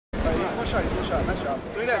one shot. He's one shot. Nice job.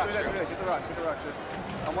 3 dead. Get the rocks.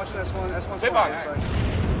 I'm watching S1's Big box.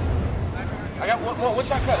 I got one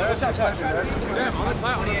shot cut. Damn, on the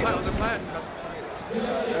flat.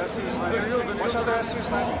 Watch out there, S2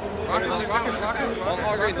 sniping. Rockets. Long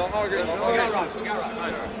hall green. We got rocks.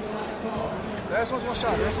 Nice. The S1's one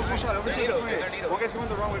shot. Over to 28. One guy's going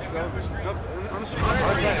the wrong way for the Ogre. Nope. On the street. On the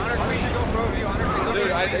street, go for Ogre. Dude,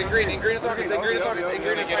 in green is rockets. In green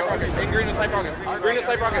is snipe rockets. Green is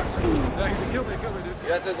snipe rockets. Yeah, he killed me, dude.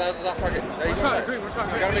 Yeah, that's the last target. One shot, green. We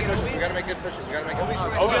gotta make good pushes.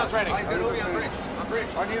 Ogre on training. On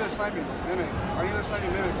either sniping. Mimic.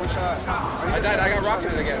 One shot. I died. I got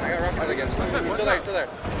rocketed again. He's still there.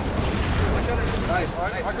 Nice.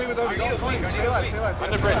 I agree with those. Stay alive. On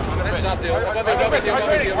the bridge. Nice shot, dude. Our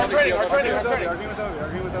training.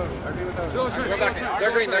 Agree with those.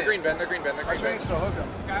 They're green, Ben. They're green. Train still, hook him.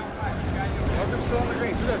 Hook still on the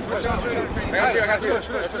green. I got you.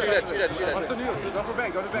 Shoot it. Go for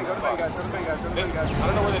bank. Go to bank, guys. I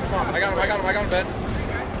don't know where they spawn. I got him, Ben.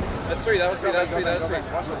 That's three. That was three. Watch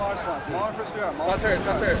the large spawns. Smaller first PR. Top turret.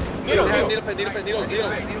 Needle pit.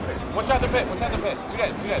 One shot the pit. Two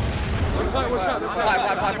dead. One shot. Plat.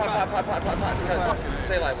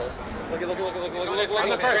 Stay alive, Los. Look. On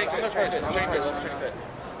the first. Train pit.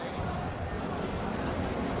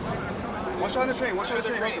 One shot on the train, hook him.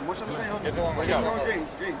 Get the long way. He's going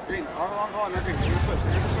green. Our long haul and our green. We're gonna push.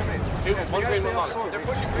 One green, one long. They're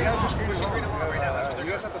pushing green along right now. You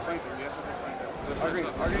guys have to flank them. Our green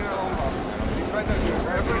and long haul. He's right there.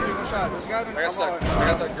 Everybody do one shot. There's a guy in I got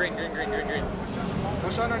stuck. Green.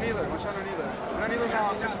 One shot on either. On either now.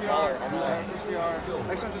 First PR.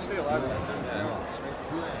 Next time just stay alive.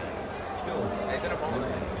 He's in a ball.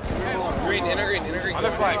 Green, inner green. On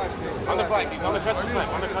the flank. He's on the country snipe.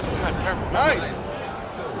 Careful. Nice.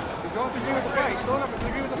 He's going through green with the fight. He's still enough for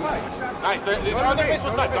green with the fight. Nice. They're on their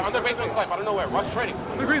basement snipe. I don't know where. Watch training.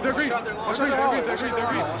 They're green. One shot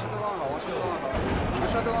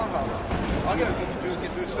their long haul. I'll get him. Dude,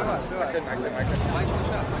 still alive. I couldn't. One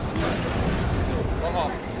shot. Long haul.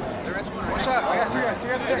 One shot. I got two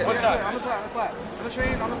guys. One shot. On the plat. On the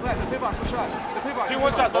train, on the plat. The pit box. One shot. The pit box. 2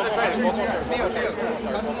 one shots on the train. Go for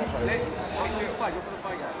the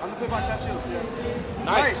fight guy. On the pit box, have shields.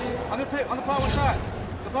 Nice. On the plat, one shot.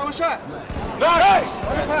 Nice.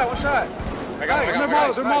 On the plat, one shot. They're mauler.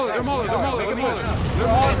 Look,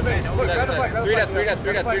 grab the flag. 3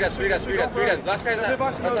 dead. Last guy's dead.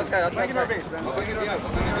 That's last guy. Flanking our base, man. One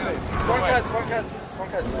cuts.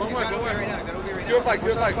 Two at flag.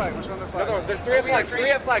 Another one. There's 3 at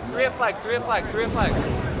flag.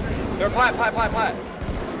 They're plat.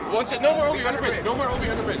 One shot. No more Ogre on the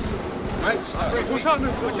bridge. Nice. One shot.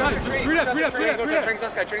 Three dead. Training's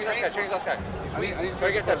last guy. Try to get a touch, Los.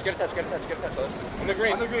 On the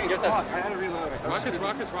green. Get a touch. I had to reload it. Rockets.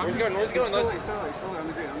 Where's he going, Los? He's still on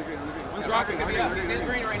the green. One's rockets. He's in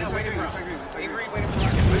green right now, waiting for him.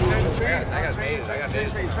 I got train.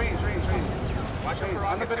 Watch out for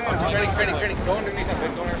on the banana. Training. Go underneath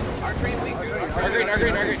him. Our train weak, dude. Our green.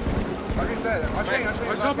 Our green's dead. Our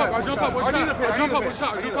jump up. One shot. Our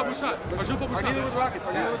neither with rockets.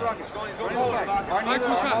 He's going our neither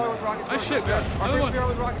with rockets. Nice shit, man. Our first PR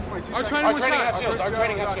with rockets is like 2 Our seconds. training have shields. Our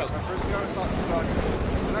training have shields. Our first PR with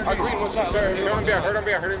rockets. Our green one shot. Sir, hurt on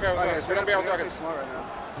bear with rockets. Smart right now.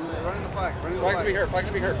 Running the flag. Flags to be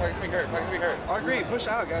hurt. Our green, push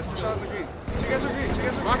out, guys. Push out in the green. 2 guys are green.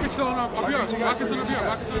 Rockets still on our BR. Rockets on our BR.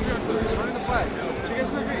 He's running the flag. 2 guys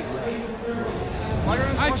in the green. Flagger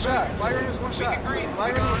is one shot. Flagger is one shot.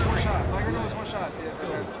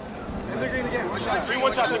 In the green again. One shot. 3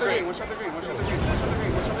 one shots the green. One shot the green.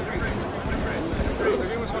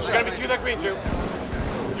 There's gotta be 2 that green, Drew.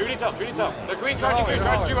 Drew needs help. The green charging Drew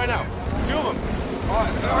right now. 2 of them.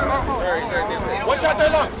 Sorry. One shot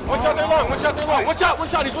there long. One shot.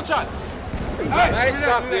 He's one shot. Nice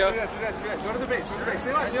stop, Leo. Go to the base.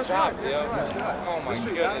 Stay alive. Nice job, Leo. Oh my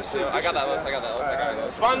goodness, Leo. I got that, Los.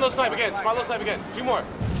 Spawn low snipe again. 2 more.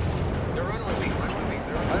 They're running weak.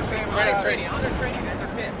 Training. On their training, and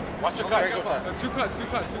they're pit. Watch the cuts. 2 cuts.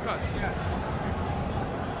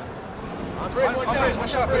 On bridge, one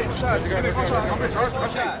shot. They're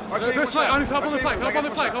slide. On top of the flag. Help on the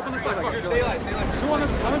flag. Stay alive. 2 on the.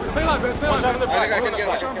 Stay alive, man. One shot on the bridge.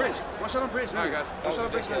 One shot on bridge. Alright, guys.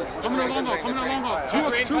 Coming in long haul. 2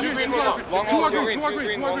 green. Two green,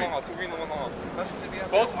 one long.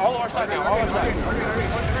 Both, all of our side now.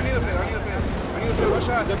 Underneath the pit. One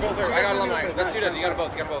shot. They're both there. I got alumni. Let's do that. You got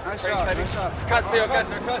them both. Nice Training shot. Cuts, Leo.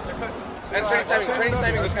 Cuts. And training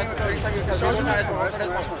timing with custom. One shot.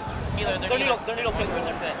 They're needle kickers,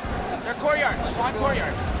 they're fit. They're courtyard. Spawn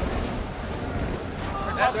courtyard.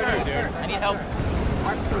 I need help.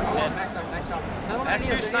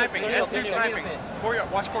 S2 sniping. S2 sniping. Courtyard.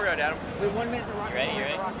 Watch courtyard, Adam. You ready?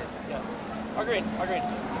 Our green.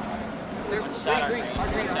 Shot our green.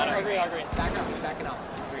 Backing up.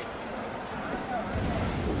 Green.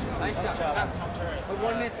 Nice job. With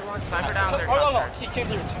 1 minute to rocket. Snipedown there. Long haul. He came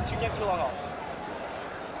through. Two came through long haul.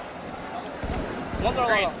 One's our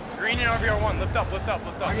long haul. Green and RBR1. Lift up.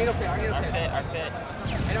 Our needle pit. Our pit.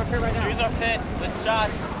 And our pit right now. Drew's our pit with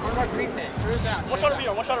shots. One more green pit. Drew's out. One shot of BR.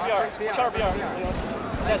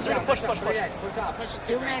 Yeah, Drew, push. Push up.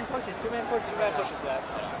 Two-man pushes, guys.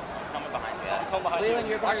 Coming behind you, guys. Come behind Leland,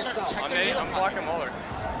 you. you're by yourself. I'm blocking Muller.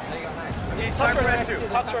 There you go, nice. Hey, sniper S2.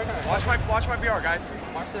 Top turret. Watch my BR, guys.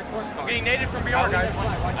 Watch their corner. I'm getting naded from BR, guys.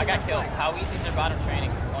 I got killed. How easy is their bottom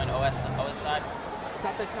training going OS side?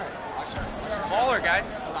 Stop the turn. Muller,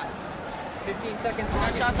 guys. 15 seconds.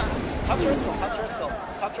 Shots on. Top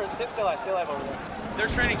turret still. Stay alive over there. They're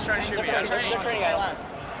trying to shoot me. They're training at him.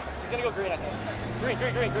 He's gonna go green, I think. Green.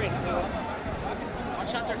 One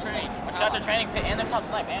shot their training. Pit and their top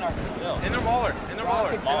snipe and arc still. In their Muller.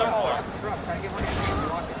 Rockets up. Try to get one of the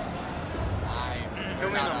rockets. Kill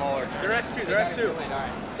me in their Muller. They're S2. They're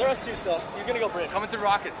S2 still. He's gonna go bridge. Coming through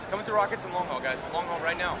rockets and long haul, guys. Long haul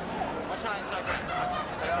right now. One shot inside green.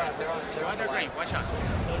 They're under green. One shot.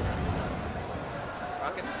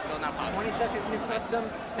 Rockets are still not popping. 20 seconds new custom,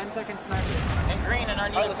 10 seconds snipers. And green in our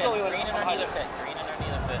neither pit. Green in our neither pit.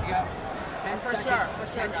 You got 10 seconds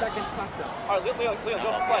custom. Alright, Leon, go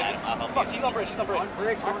for flag. Fuck, he's on bridge. On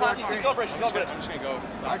bridge, He's going bridge. I'm just gonna go.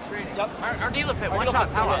 Start training. Yep. Our dealer pit, one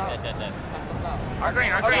shot, power. Dead. Customs up. Our green.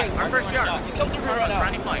 Our first BR. He's coming through right now.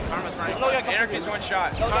 Running flag. Anarchy's one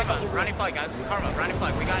shot. Running flag, guys. Running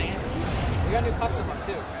flag. We got new custom up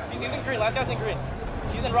too. He's in green. Last guy's in green.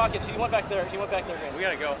 He's in rockets. He went back there. Green. We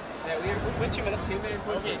gotta go. Yeah, we Wait 2 minutes. 2 minute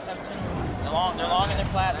push. Okay, 17. They're long in their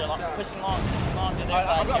flat. They're pushing long to their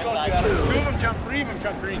side. Two of them jump. Three of them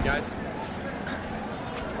jump green, guys.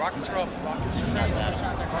 Rockets are up.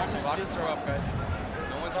 Rockets are up, guys.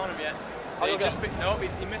 No one's on him yet. He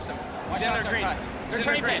missed him. He's in their green. They're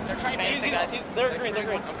train pit. They're green.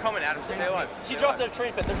 I'm coming, Adam. Stay alive. He dropped their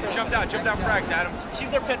train pit. Jumped out frags, Adam. He's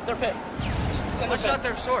their pit. One shot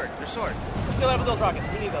their sword. Still have those rockets.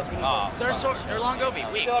 We need those. Their sword. They're long goby.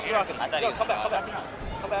 Still have the rockets. Come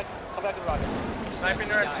back with the rockets. Sniping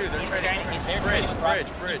their S2. They're training. He's there training with rockets.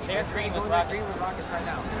 Bridge. They're training with Green rockets. with rockets right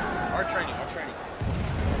now. Our training.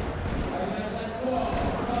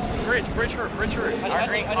 Bridge hurt. Our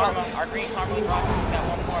green karma with rockets. He's got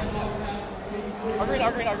one more. Our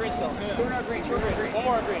green still. Two in our green. One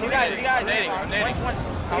more green. Two guys. I'm nading.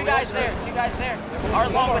 Two guys there. Our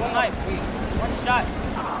long with snipe. One shot.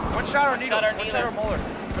 One shot or needles. One One shot shot or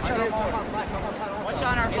Muller. One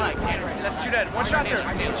shot on our flag. That's two dead. One shot there.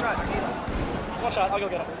 One shot. One shot. I'll go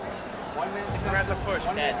get him. 1 minute to We're gonna have to push.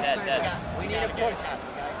 Dead. We need a push.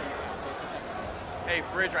 Hey,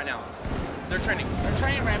 bridge right now. They're training. They're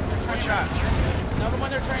training ramp. One shot. Another one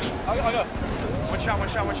they're training. I'll go. One shot. He's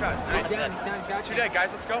down. It's two dead,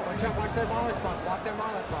 guys. Let's go. Watch their mall response. Watch their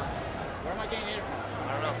mall response. Where am I getting it from?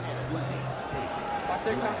 I don't know. Watch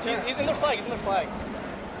their top turret. He's in their flag.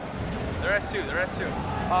 They're S2.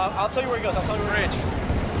 I'll tell you where he goes. Bridge.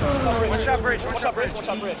 One shot bridge. 30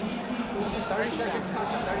 seconds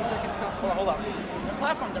custom. Hold on. The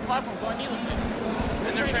platform going needle pit.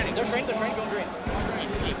 And they're training. They're training going green.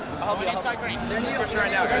 I'll be inside green. They're needle Push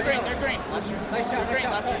right now, guys. They're green. Lester. Nice job.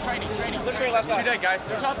 Lester. Training. They're training last Two guy. dead, guys.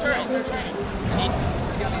 They're top turret. They're training.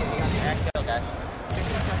 You got me. Kill, guys. 15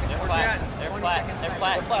 seconds. They're flat. They're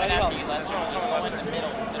flat. Right after you, Lester. He's going in the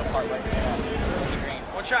middle part right there. Green.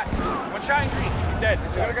 One shot in green. He's dead.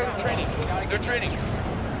 The other guys are training. They're training.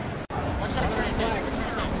 One shot training.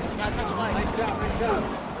 You gotta touch flag. Nice job.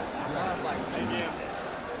 Thank you.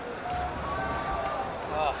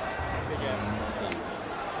 Good job.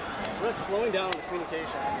 We're like slowing down the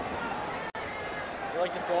communication. We're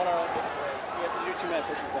like just going our own different ways. We have to do 2-man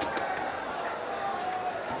pushes back.